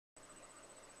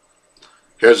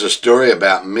Here's a story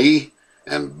about me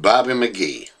and Bobbie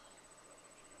McGee.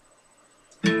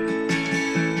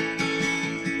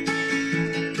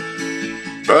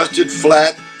 Busted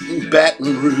flat in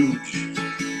Baton Rouge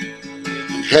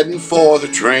and heading for the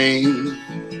train,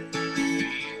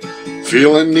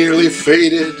 feeling nearly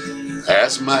faded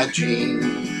as my jeans.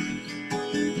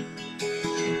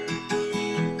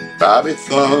 Bobbie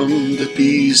thumbed the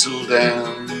diesel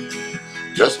down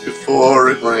just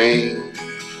before it rained.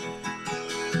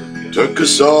 Took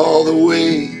us all the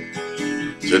way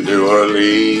to New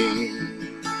Orleans.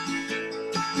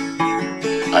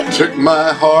 I took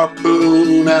my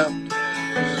harpoon out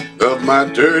of my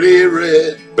dirty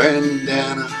red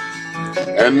bandana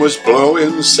and was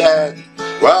blowing sad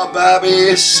while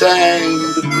Bobbie sang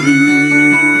the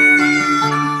blues.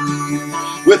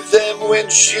 With them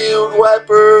windshield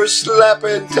wipers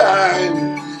slapping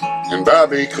time and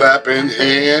Bobbie clapping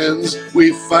hands,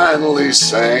 we finally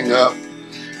sang up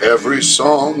every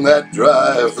song that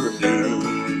driver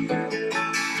knew.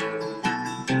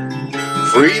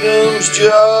 Freedom's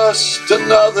just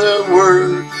another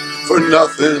word for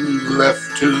nothing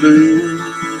left to lose.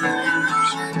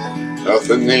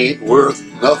 Nothing ain't worth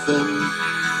nothing,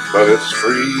 but it's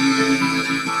free.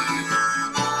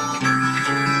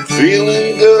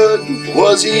 Feeling good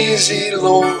was easy,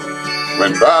 Lord,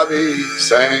 when Bobbie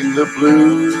sang the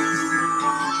blues.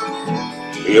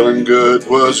 Feeling good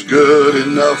was good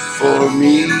enough for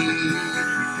me.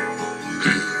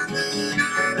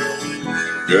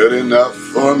 Good enough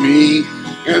for me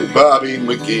and Bobbie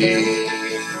McGee.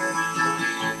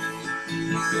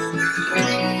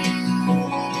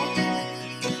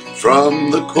 From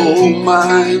the coal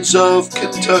mines of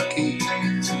Kentucky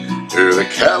to the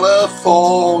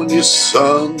California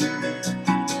sun,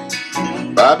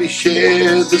 Bobbie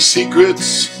shared the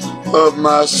secrets of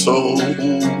my soul.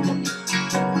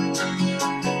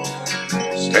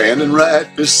 Standing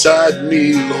right beside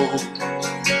me, Lord,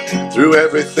 through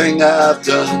everything I've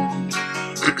done.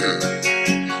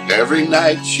 Every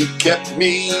night she kept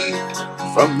me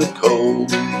from the cold.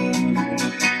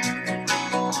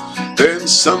 Then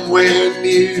somewhere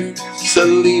near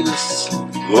Salinas,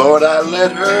 Lord, I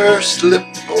let her slip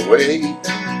away,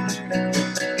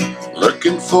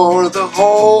 looking for the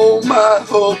home I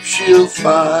hope she'll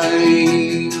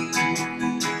find.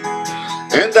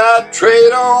 And I'd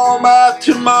trade all my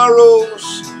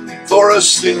tomorrows for a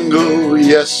single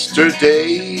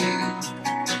yesterday,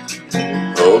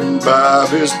 holding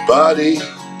Bobbie's body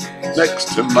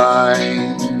next to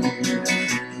mine.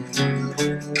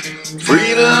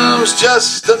 Freedom's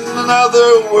just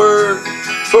another word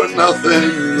for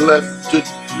nothing left to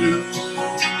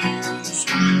lose.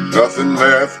 Nothing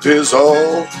left is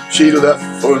all she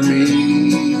left for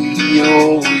me.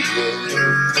 Oh yeah.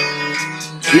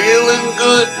 Feeling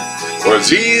good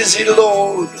was easy,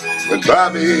 Lord, when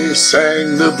Bobbie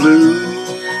sang the blues.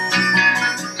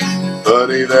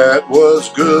 Buddy, that was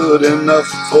good enough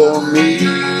for me.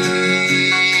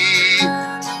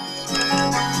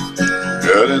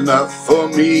 Good enough for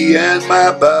me and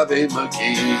my Bobbie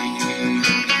McGee.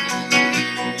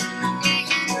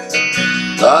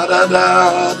 La da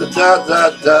da da da da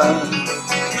da,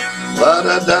 la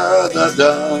da da da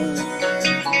da.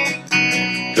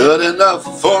 Good enough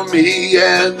for me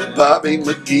and Bobbie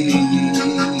McGee.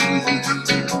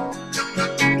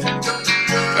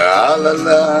 La la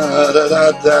la da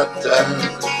da da da,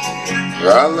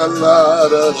 la la la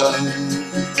da da.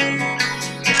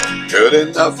 Good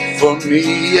enough for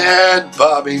me and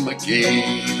Bobbie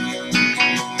McGee.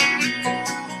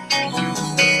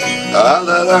 La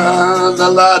la la la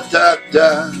la da da,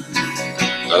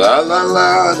 la la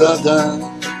la da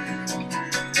da.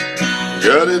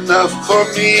 Good enough for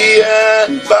me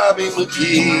and Bobbie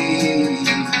McGee.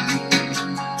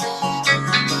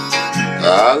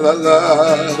 La la la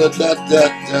da da da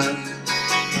da,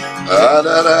 da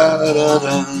da da da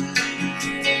da.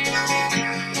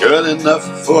 Good enough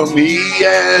for me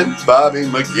and Bobbie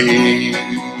McGee.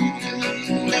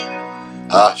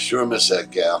 I sure miss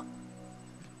that gal.